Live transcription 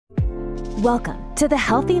Welcome to the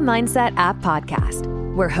Healthy Mindset App Podcast,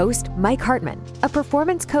 where host Mike Hartman, a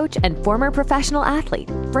performance coach and former professional athlete,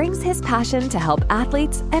 brings his passion to help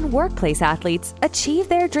athletes and workplace athletes achieve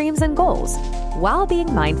their dreams and goals while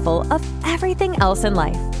being mindful of everything else in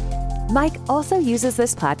life. Mike also uses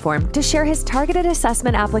this platform to share his targeted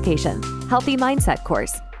assessment application, Healthy Mindset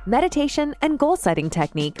course, meditation, and goal-setting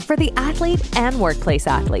technique for the athlete and workplace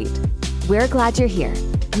athlete. We're glad you're here.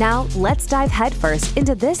 Now, let's dive headfirst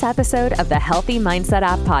into this episode of the Healthy Mindset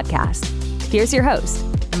App Podcast. Here's your host,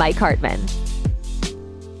 Mike Hartman.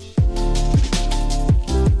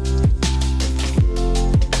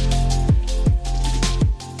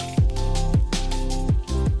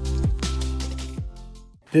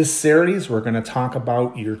 This series, we're going to talk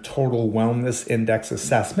about your Total Wellness Index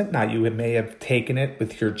assessment. Now, you may have taken it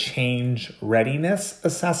with your Change Readiness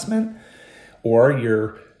assessment or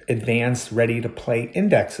your Advanced Ready to Play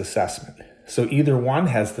Index assessment. So either one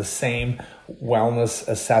has the same wellness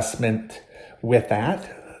assessment with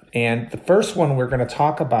that. And the first one we're going to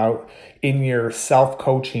talk about in your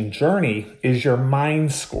self-coaching journey is your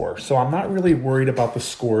mind score. So I'm not really worried about the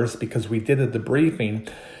scores because we did a debriefing.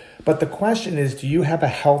 But the question is, do you have a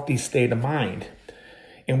healthy state of mind?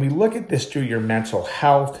 And we look at this through your mental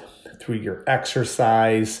health, through your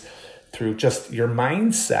exercise, through just your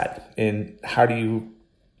mindset, and how do you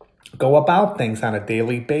go about things on a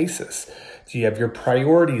daily basis? Do you have your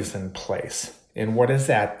priorities in place? And what is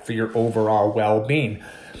that for your overall well-being?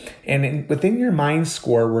 And within your mind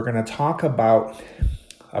score, we're going to talk about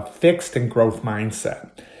a fixed and growth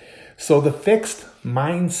mindset. So the fixed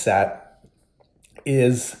mindset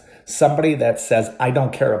is somebody that says, I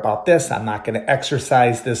don't care about this. I'm not going to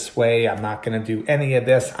exercise this way. I'm not going to do any of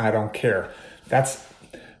this. I don't care. That's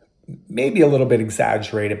maybe a little bit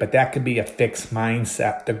exaggerated, but that could be a fixed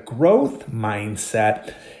mindset. The growth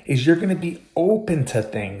mindset is you're going to be open to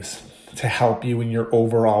things to help you in your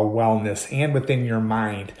overall wellness and within your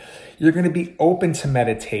mind. You're going to be open to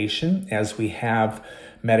meditation, as we have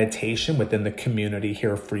meditation within the community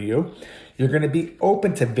here for you. You're going to be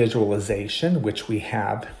open to visualization, which we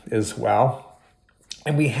have as well.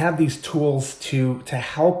 And we have these tools to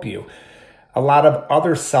help you. A lot of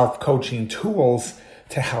other self-coaching tools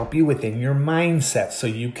to help you within your mindset so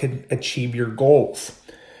you can achieve your goals.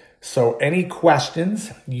 So any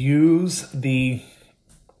questions, use the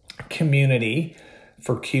community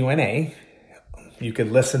for Q&A. You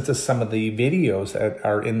could listen to some of the videos that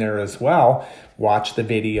are in there as well. Watch the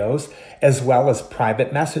videos, as well as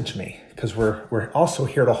private message me, because we're also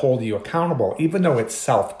here to hold you accountable. Even though it's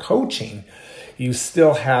self-coaching, you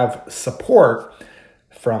still have support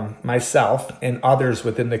from myself and others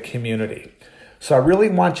within the community. So I really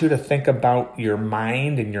want you to think about your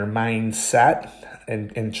mind and your mindset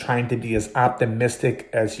and trying to be as optimistic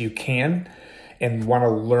as you can and want to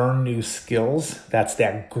learn new skills. That's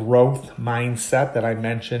that growth mindset that I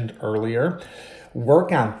mentioned earlier.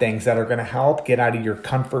 Work on things that are going to help get out of your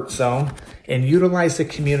comfort zone and utilize the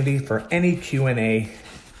community for any Q&A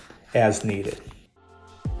as needed.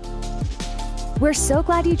 We're so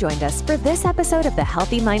glad you joined us for this episode of the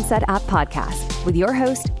Healthy Mindset App Podcast with your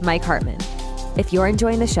host, Mike Hartman. If you're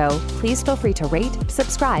enjoying the show, please feel free to rate,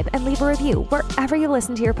 subscribe, and leave a review wherever you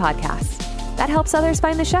listen to your podcasts. That helps others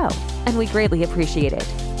find the show, and we greatly appreciate it.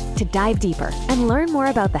 To dive deeper and learn more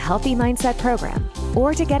about the Healthy Mindset program,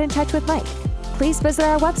 or to get in touch with Mike, please visit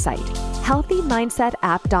our website,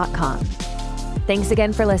 healthymindset.app.com. Thanks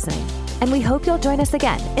again for listening, and we hope you'll join us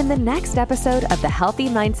again in the next episode of the Healthy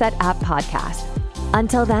Mindset App Podcast.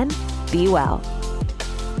 Until then, be well.